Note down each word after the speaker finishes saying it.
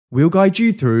We'll guide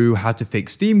you through how to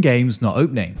fix Steam games not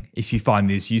opening. If you find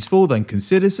this useful, then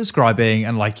consider subscribing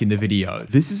and liking the video.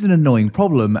 This is an annoying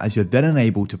problem as you're then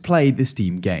unable to play the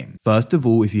Steam game. First of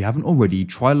all, if you haven't already,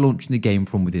 try launching the game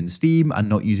from within Steam and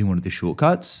not using one of the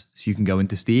shortcuts. So you can go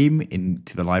into Steam,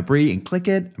 into the library and click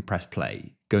it and press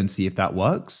play. Go and see if that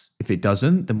works. If it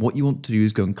doesn't, then what you want to do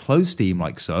is go and close Steam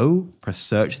like so, press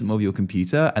search at the bottom of your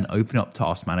computer and open up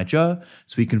Task Manager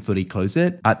so we can fully close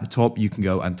it. At the top, you can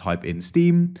go and type in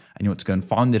Steam and you want to go and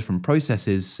find the different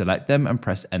processes, select them and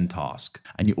press end task.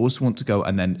 And you also want to go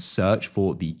and then search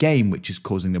for the game which is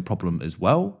causing the problem as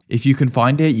well. If you can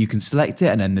find it, you can select it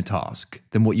and end the task.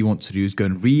 Then what you want to do is go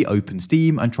and reopen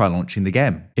Steam and try launching the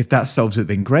game. If that solves it,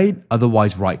 then great.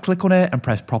 Otherwise, right click on it and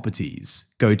press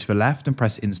properties. Go to the left and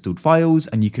press installed files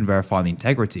and you can verify the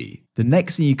integrity. The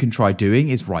next thing you can try doing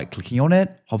is right clicking on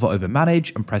it, hover over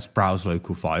manage and press browse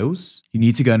local files. You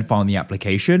need to go and find the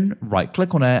application, right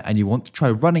click on it and you want to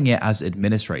try running it as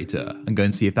administrator and go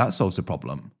and see if that solves the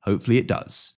problem. Hopefully it does.